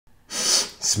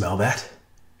Smell that?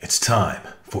 It's time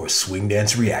for a swing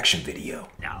dance reaction video.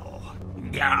 No,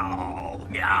 no,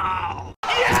 no.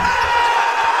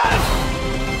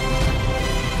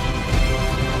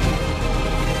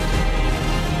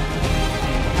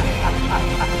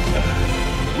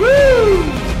 Woo!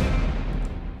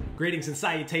 Greetings and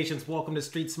salutations. Welcome to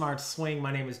Street Smart Swing.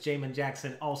 My name is Jamin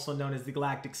Jackson, also known as the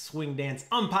Galactic Swing Dance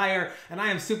Umpire, and I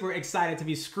am super excited to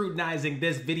be scrutinizing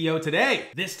this video today.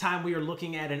 This time we are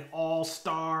looking at an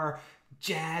all-star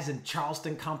jazz and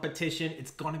Charleston competition. It's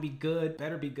gonna be good,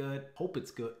 better be good. Hope it's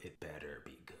good, it better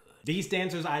be good. These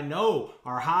dancers I know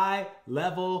are high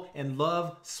level and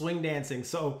love swing dancing.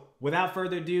 So without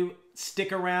further ado,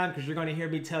 stick around because you're gonna hear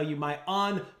me tell you my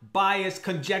unbiased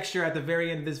conjecture at the very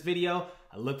end of this video.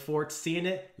 I look forward to seeing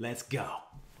it. Let's go.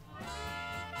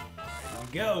 Here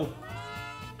we go.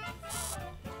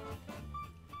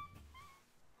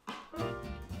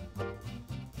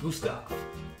 Gustav.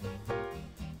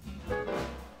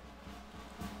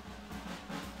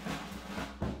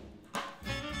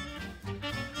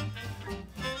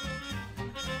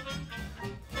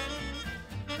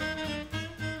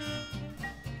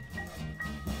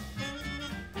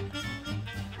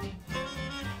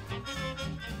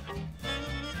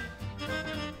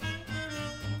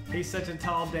 He's such a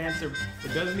tall dancer.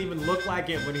 It doesn't even look like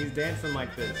it when he's dancing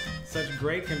like this. Such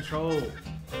great control.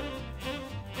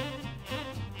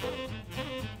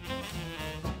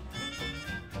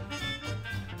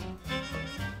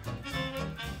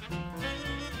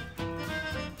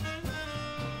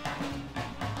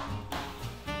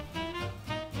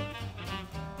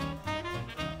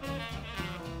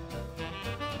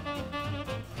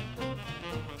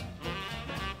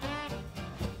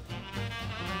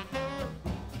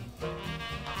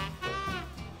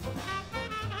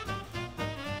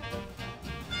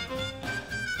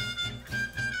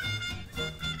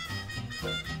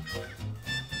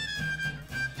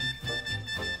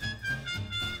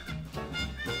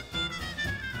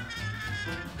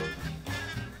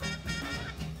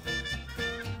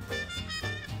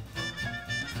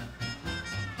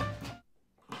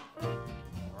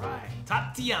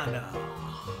 Tatiana.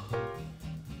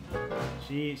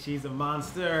 She's a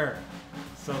monster.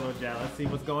 Solo jazz. Let's see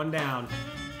what's going down.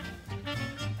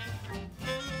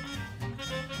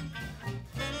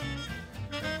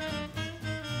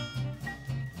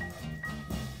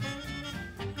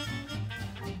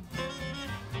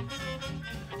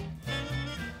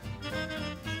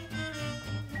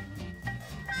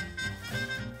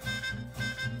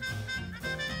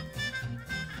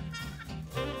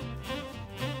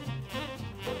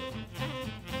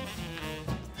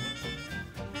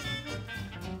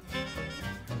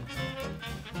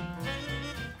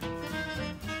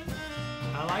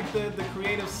 I like the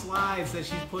creative slides that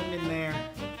she's putting in there.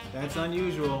 That's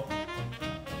unusual.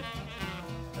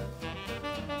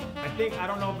 I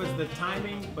don't know if it's the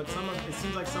timing, but it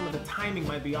seems like some of the timing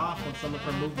might be off on some of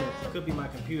her movements. It could be my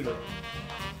computer.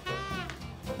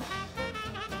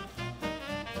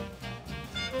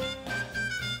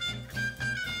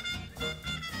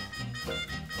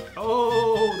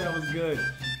 Oh, that was good.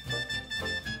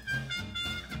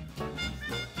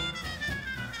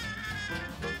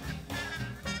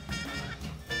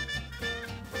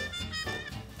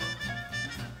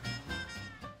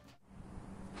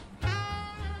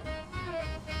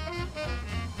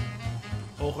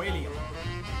 Aurelio.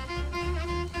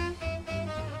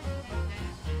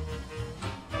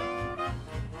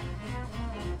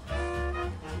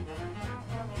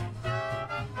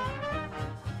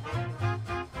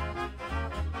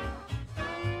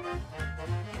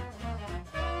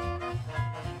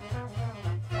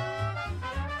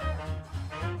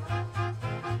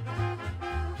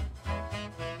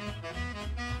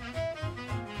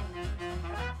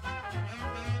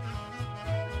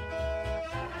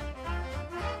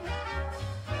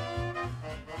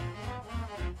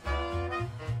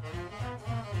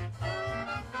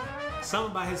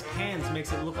 Something about his hands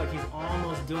makes it look like he's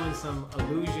almost doing some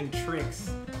illusion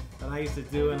tricks that I used to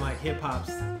do in like hip hop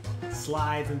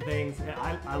slides and things.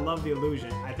 I love the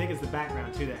illusion. I think it's the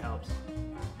background too that helps.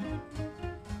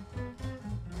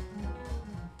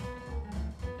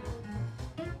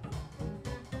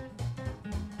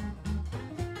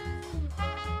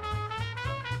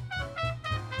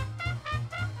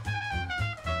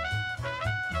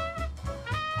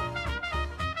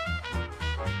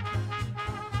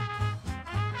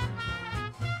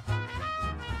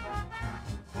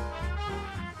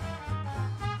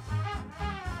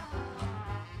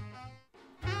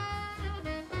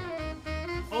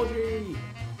 Audrey!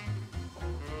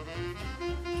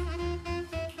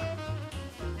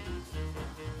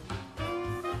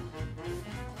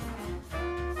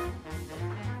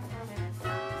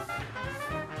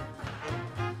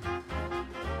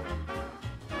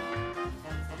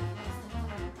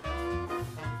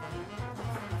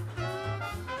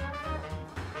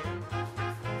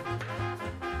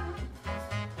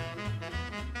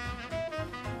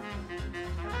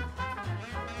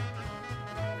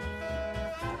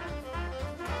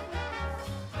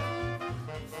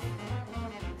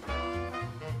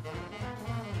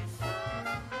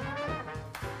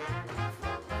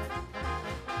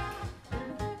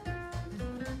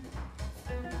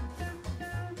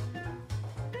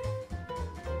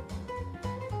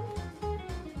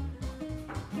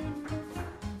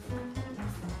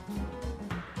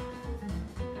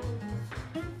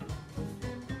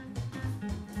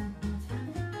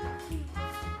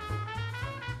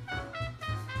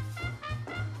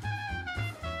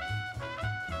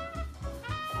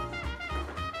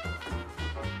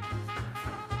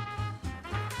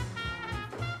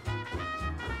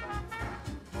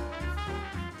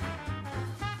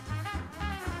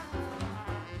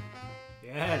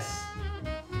 Yes.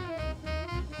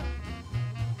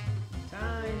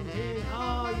 Time in.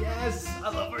 Oh, yes. I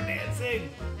love her dancing.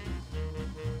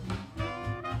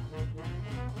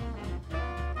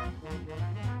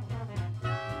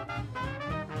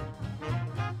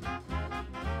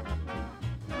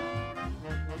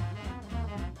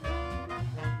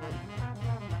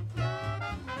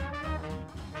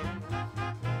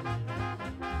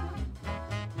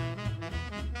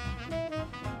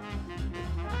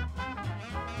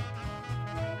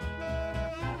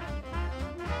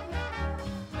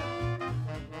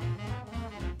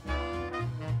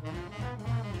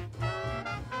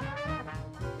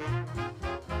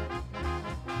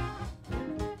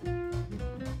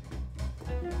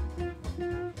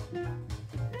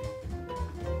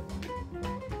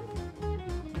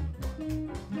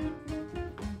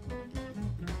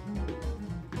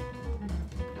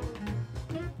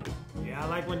 I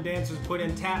like when dancers put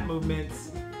in tap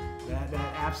movements. That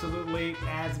absolutely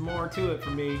adds more to it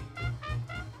for me.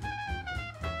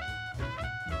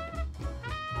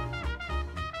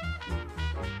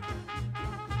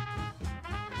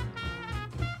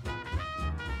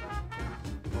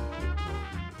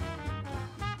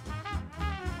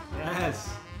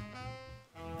 Yes.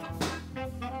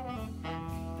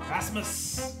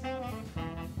 Rasmus.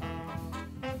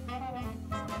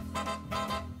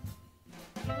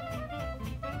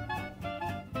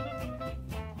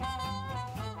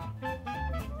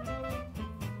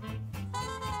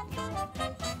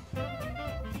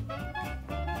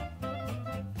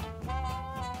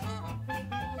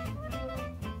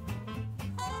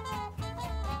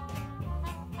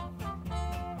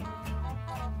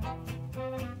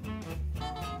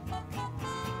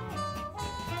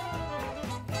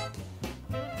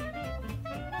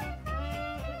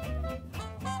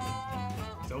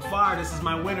 So far, this is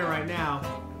my winner right now.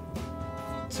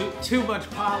 Too much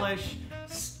polish.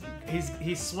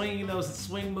 He's swinging those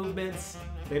swing movements.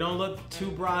 They don't look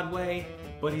too Broadway,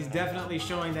 but he's definitely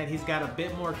showing that he's got a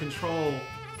bit more control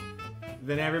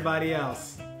than everybody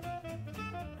else.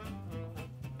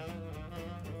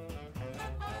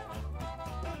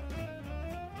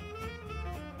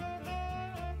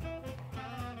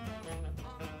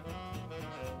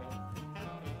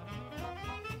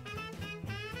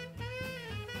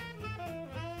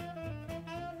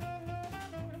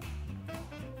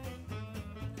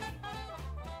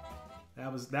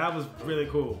 That was really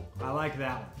cool. I like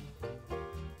that one.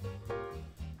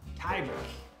 Tiebreak.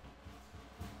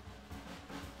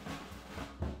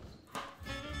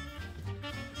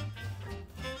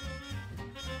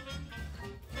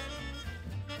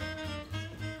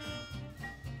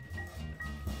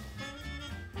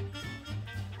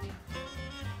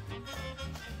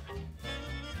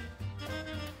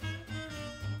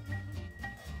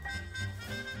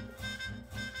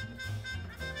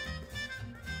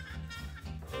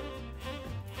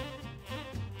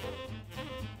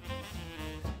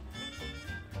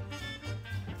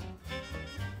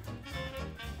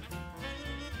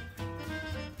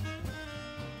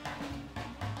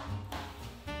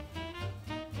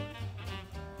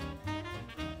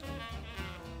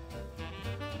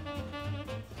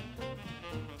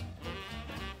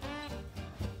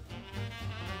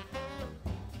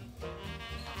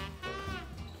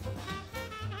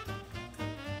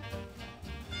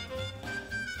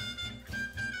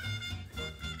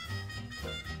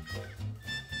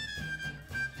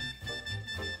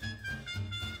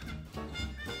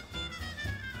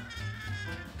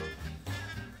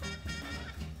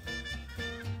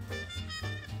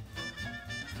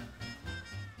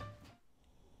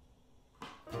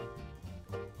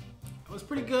 It was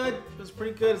pretty good. It was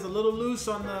pretty good. It's a little loose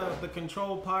on the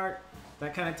control part.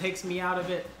 That kind of takes me out of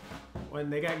it. When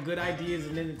they got good ideas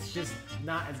and then it's just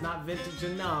not vintage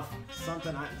enough.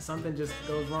 Something just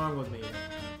goes wrong with me.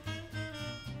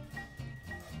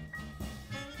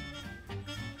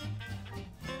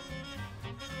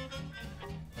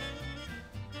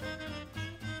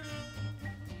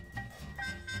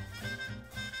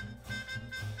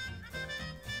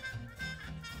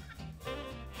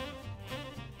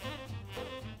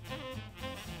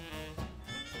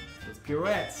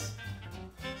 Pirouettes.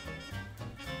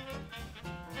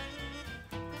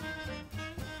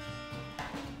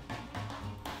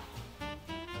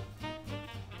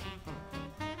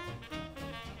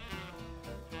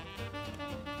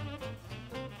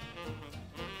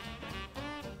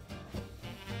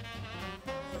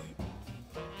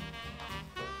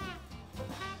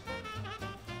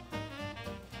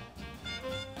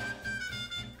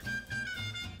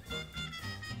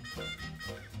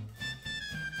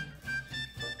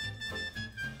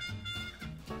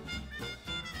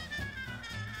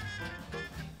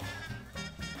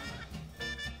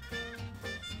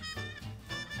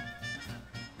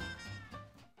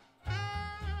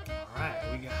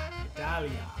 God, Italia.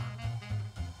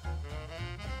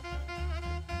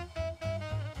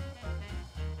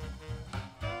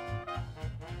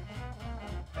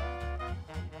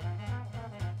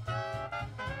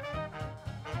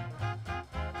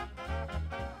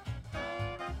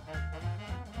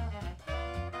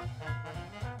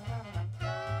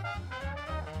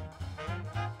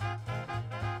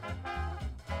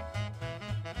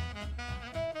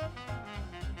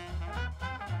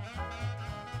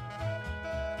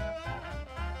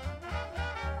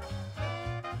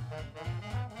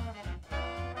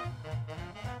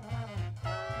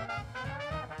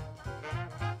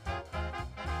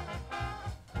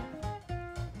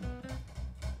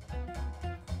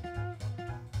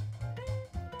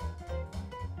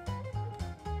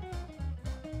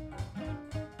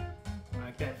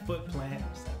 Like that foot plant.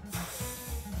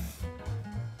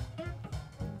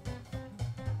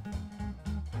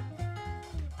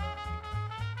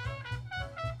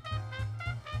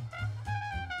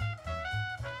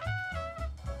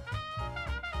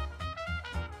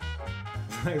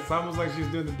 It's almost like she's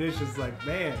doing the dishes. Like,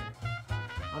 man,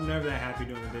 I'm never that happy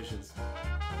doing the dishes.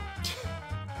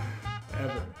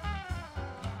 Ever.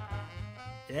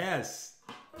 Yes.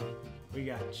 We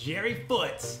got Jerry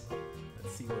Foots.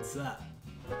 Let's see what's up.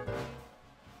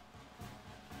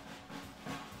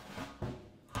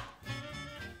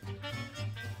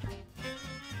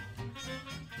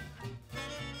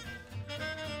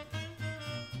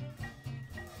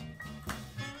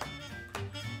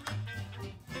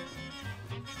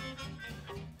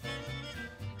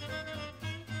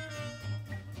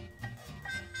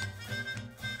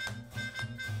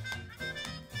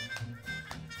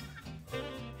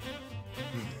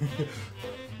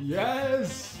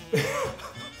 Yes!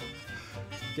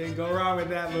 Can't go wrong with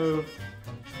that move.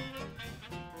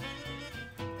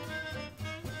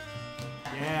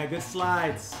 Yeah, good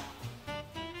slides.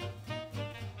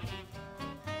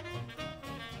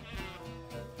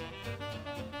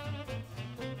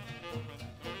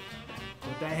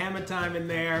 Put that hammer time in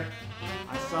there.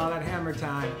 I saw that hammer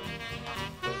time.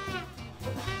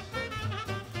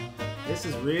 This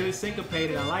is really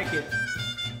syncopated. I like it.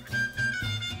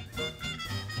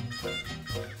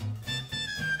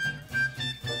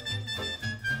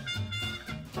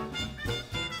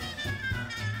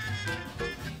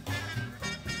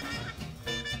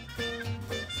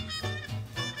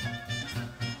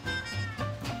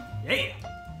 Yeah.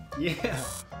 Yeah.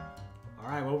 All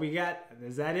right, what we got?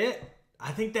 Is that it?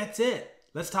 I think that's it.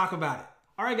 Let's talk about it.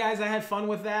 All right, guys, I had fun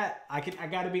with that. I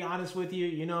got to be honest with you.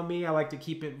 You know me, I like to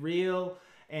keep it real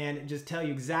and just tell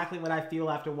you exactly what I feel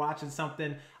after watching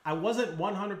something. I wasn't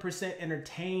 100%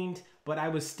 entertained, but I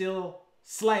was still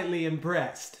slightly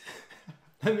impressed.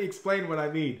 Let me explain what I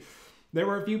mean. There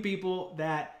were a few people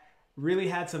that really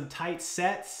had some tight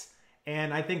sets,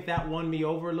 and I think that won me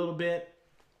over a little bit.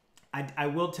 I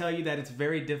will tell you that it's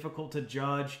very difficult to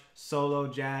judge solo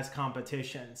jazz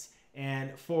competitions,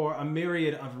 and for a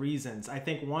myriad of reasons. I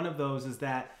think one of those is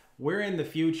that we're in the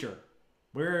future.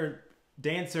 We're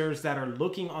dancers that are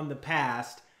looking on the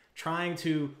past, trying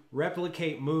to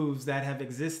replicate moves that have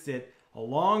existed a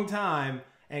long time,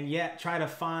 and yet try to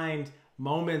find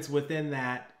moments within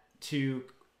that to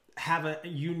have a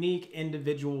unique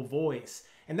individual voice.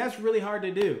 And that's really hard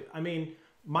to do. I mean,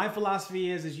 my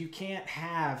philosophy is you can't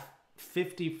have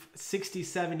 50, 60,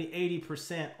 70,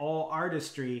 80% all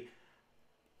artistry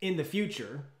in the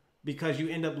future, because you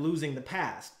end up losing the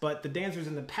past. But the dancers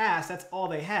in the past, that's all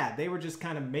they had. They were just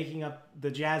kind of making up the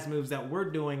jazz moves that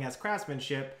we're doing as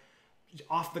craftsmanship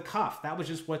off the cuff. That was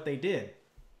just what they did.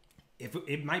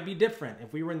 It might be different.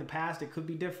 If we were in the past, it could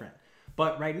be different.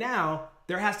 But right now,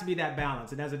 there has to be that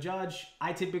balance. And as a judge,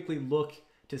 I typically look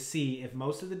to see if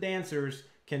most of the dancers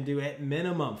can do at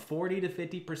minimum 40 to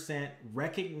 50%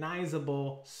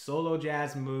 recognizable solo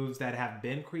jazz moves that have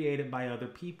been created by other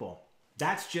people.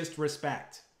 That's just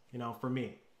respect, you know, for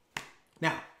me.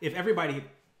 Now, if everybody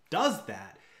does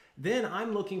that, then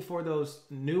I'm looking for those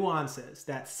nuances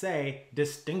that say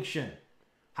distinction.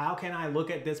 How can I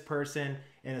look at this person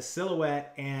in a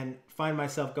silhouette and find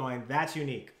myself going, that's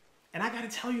unique? And I gotta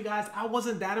tell you guys, I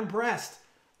wasn't that impressed.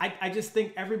 I just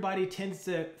think everybody tends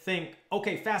to think,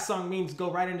 okay, fast song means go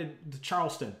right into the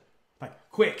Charleston. Like,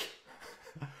 quick.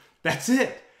 That's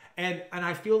it. And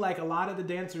I feel like a lot of the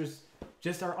dancers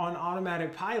just are on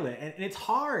automatic pilot. And it's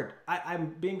hard.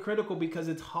 I'm being critical because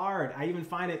it's hard. I even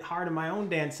find it hard in my own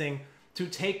dancing to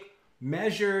take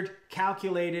measured,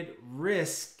 calculated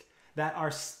risks that are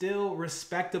still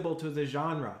respectable to the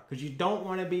genre. Because you don't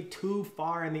want to be too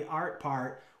far in the art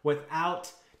part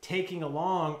without taking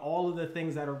along all of the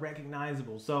things that are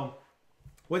recognizable. So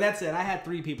with that said, I had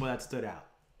 3 people that stood out.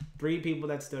 Three people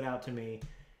that stood out to me.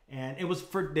 And it was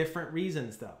for different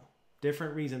reasons, though.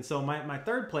 Different reasons. So my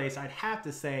third place, I'd have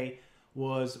to say,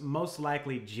 was most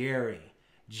likely Jerry.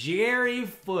 Jerry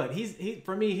Foote.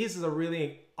 For me, he's a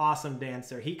really awesome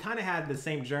dancer. He kind of had the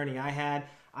same journey I had.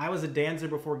 I was a dancer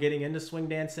before getting into swing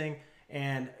dancing,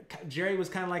 and Jerry was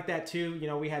kind of like that too. You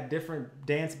know, we had different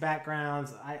dance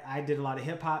backgrounds. I did a lot of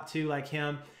hip hop too, like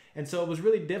him. And so it was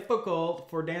really difficult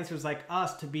for dancers like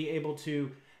us to be able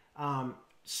to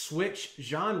switch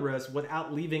genres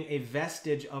without leaving a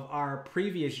vestige of our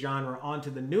previous genre onto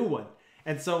the new one.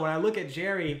 And so when I look at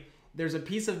Jerry, there's a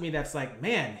piece of me that's like,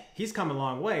 man, he's come a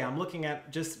long way. I'm looking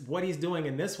at just what he's doing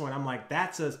in this one. I'm like,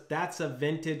 that's a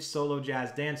vintage solo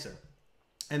jazz dancer.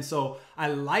 And so I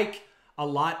like a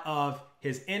lot of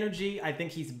his energy. I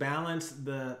think he's balanced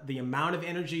the amount of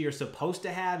energy you're supposed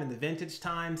to have in the vintage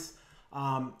times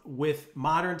with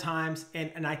modern times.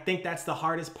 And I think that's the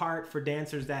hardest part for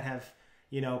dancers that have,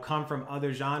 you know, come from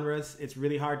other genres. It's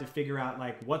really hard to figure out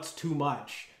like what's too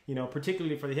much, you know,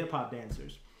 particularly for the hip hop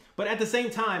dancers. But at the same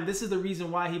time, this is the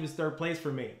reason why he was third place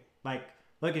for me. Like,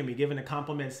 look at me giving a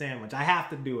compliment sandwich. I have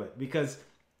to do it because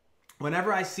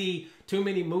whenever I see too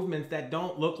many movements that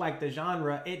don't look like the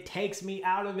genre, it takes me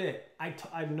out of it. I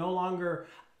no longer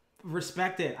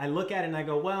respect it. I look at it and I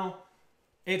go, well,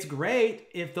 it's great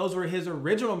if those were his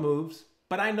original moves,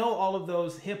 but I know all of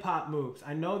those hip hop moves.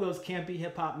 I know those campy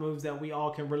hip hop moves that we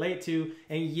all can relate to.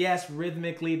 And yes,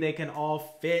 rhythmically, they can all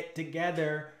fit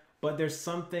together, but there's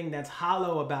something that's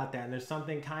hollow about that. And there's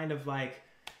something kind of like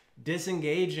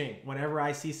disengaging whenever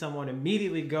I see someone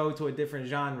immediately go to a different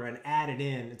genre and add it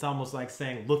in. It's almost like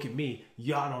saying, look at me,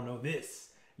 y'all don't know this,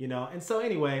 you know? And so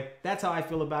anyway, that's how I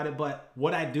feel about it. But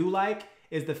what I do like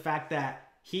is the fact that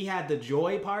he had the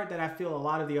joy part that I feel a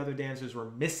lot of the other dancers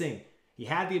were missing. He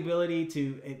had the ability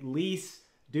to at least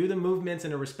do the movements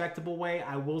in a respectable way.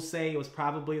 I will say it was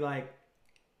probably like,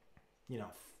 you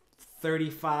know,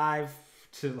 35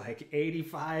 to like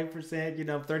 85%, you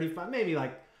know, 35, maybe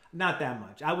like not that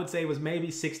much. I would say it was maybe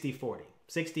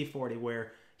 60-40,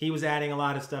 where he was adding a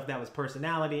lot of stuff that was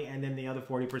personality, and then the other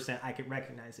 40%, I could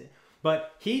recognize it.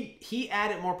 But he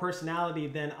added more personality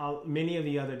than many of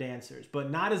the other dancers,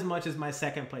 but not as much as my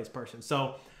second place person.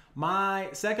 So my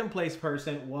second place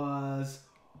person was,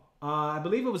 I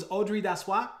believe it was Audrey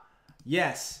Dassois.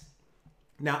 Yes.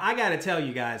 Now I got to tell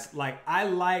you guys, like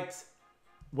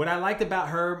what I liked about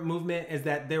her movement is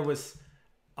that there was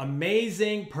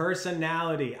amazing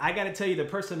personality. I got to tell you, the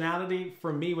personality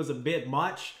for me was a bit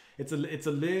much. It's a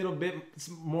little bit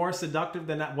more seductive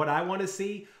than what I want to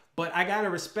see. But I got to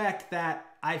respect that.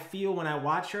 I feel when I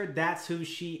watch her, that's who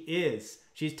she is.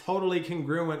 She's totally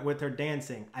congruent with her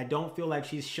dancing. I don't feel like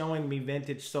she's showing me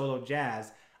vintage solo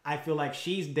jazz. I feel like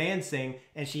she's dancing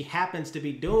and she happens to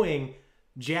be doing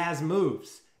jazz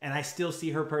moves. And I still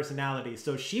see her personality.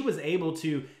 So she was able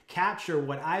to capture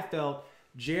what I felt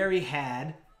Jerry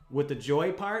had with the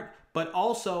joy part, but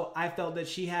also I felt that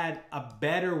she had a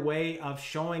better way of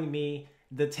showing me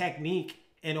the technique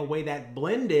in a way that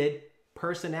blended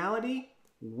personality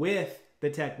with the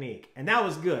technique. And that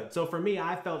was good. So for me,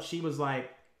 I felt she was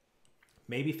like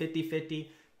maybe 50-50,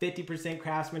 50%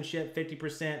 craftsmanship,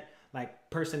 50% like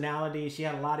personality. She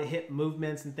had a lot of hip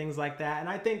movements and things like that. And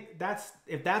I think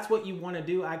if that's what you want to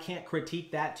do, I can't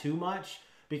critique that too much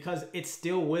because it's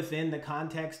still within the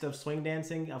context of swing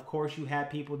dancing. Of course, you had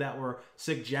people that were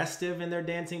suggestive in their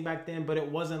dancing back then, but it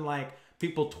wasn't like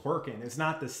people twerking. It's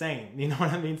not the same. You know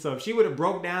what I mean? So if she would have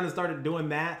broke down and started doing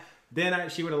that, then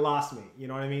she would have lost me. You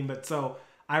know what I mean? But so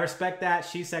I respect that.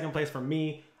 She's second place for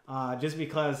me just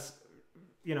because,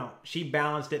 you know, she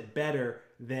balanced it better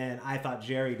than I thought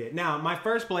Jerry did. Now, my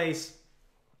first place,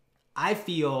 I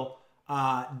feel,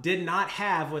 did not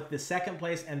have what the second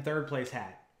place and third place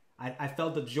had. I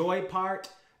felt the joy part,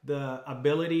 the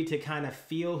ability to kind of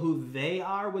feel who they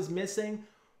are was missing.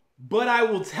 But I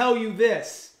will tell you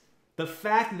this, the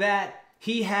fact that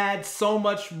he had so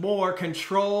much more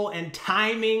control and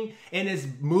timing in his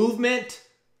movement.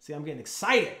 See, I'm getting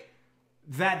excited.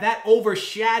 That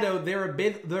overshadowed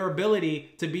their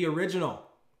ability to be original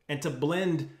and to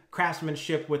blend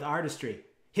craftsmanship with artistry.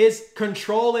 His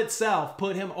control itself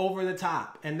put him over the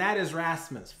top. And that is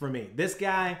Rasmus for me. This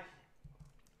guy,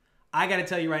 I got to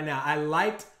tell you right now, I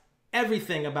liked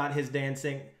everything about his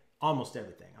dancing. Almost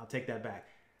everything. I'll take that back.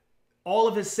 All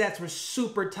of his sets were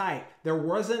super tight. There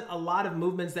wasn't a lot of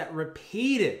movements that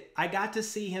repeated. I got to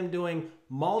see him doing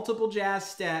multiple jazz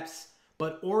steps,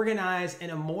 but organized in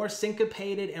a more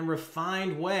syncopated and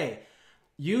refined way.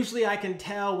 Usually I can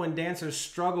tell when dancers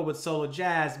struggle with solo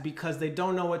jazz because they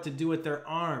don't know what to do with their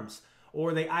arms,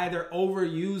 or they either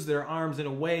overuse their arms in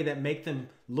a way that make them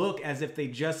look as if they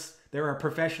just they're a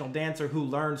professional dancer who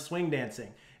learned swing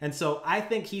dancing. And so I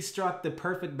think he struck the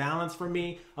perfect balance for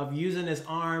me of using his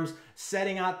arms,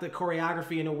 setting out the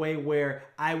choreography in a way where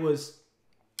I was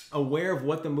aware of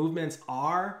what the movements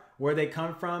are, where they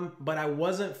come from, but I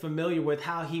wasn't familiar with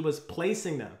how he was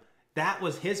placing them. That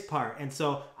was his part. And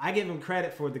so I give him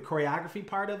credit for the choreography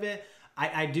part of it.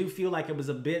 I do feel like it was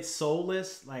a bit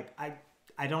soulless. Like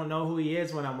I don't know who he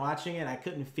is when I'm watching it. I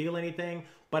couldn't feel anything,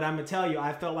 but I'm gonna tell you,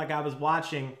 I felt like I was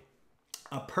watching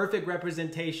a perfect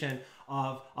representation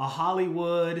of a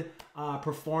Hollywood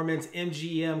performance,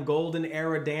 MGM, golden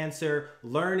era dancer,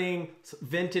 learning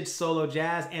vintage solo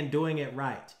jazz and doing it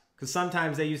right. Because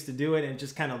sometimes they used to do it and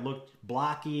just kind of looked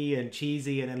blocky and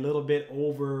cheesy and a little bit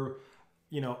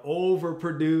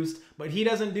overproduced, but he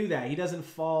doesn't do that. He doesn't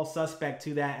fall suspect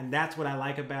to that, and that's what I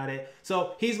like about it.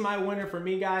 So he's my winner for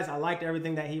me, guys. I liked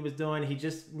everything that he was doing. He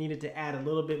just needed to add a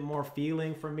little bit more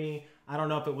feeling for me. I don't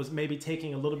know if it was maybe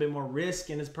taking a little bit more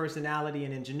risk in his personality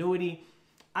and ingenuity.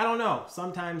 I don't know.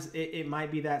 Sometimes it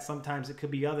might be that. Sometimes it could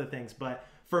be other things. But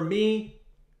for me,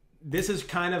 this is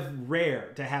kind of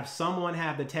rare to have someone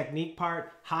have the technique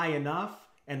part high enough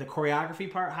and the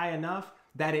choreography part high enough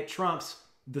that it trumps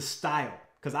the style.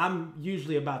 Because I'm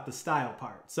usually about the style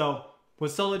part. So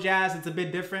with solo jazz, it's a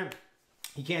bit different.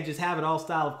 You can't just have it all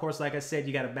style. Of course, like I said,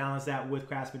 you got to balance that with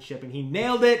craftsmanship, and he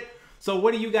nailed it. So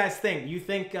what do you guys think? You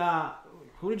think,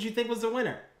 who did you think was the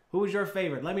winner? Who was your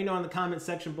favorite? Let me know in the comment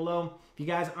section below. If you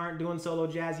guys aren't doing solo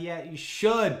jazz yet, you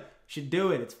should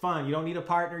do it. It's fun. You don't need a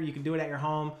partner. You can do it at your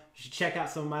home. You should check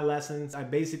out some of my lessons. I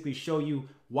basically show you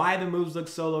why the moves look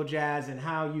solo jazz and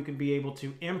how you can be able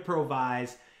to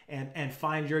improvise and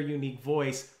find your unique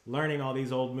voice learning all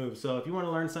these old moves. So if you want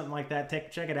to learn something like that,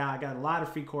 check it out. I got a lot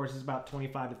of free courses, about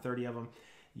 25 to 30 of them.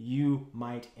 You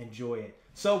might enjoy it.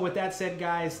 So with that said,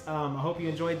 guys, I hope you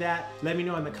enjoyed that. Let me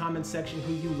know in the comments section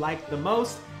who you liked the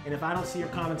most. And if I don't see your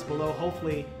comments below,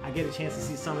 hopefully I get a chance to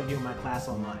see some of you in my class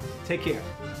online. Take care.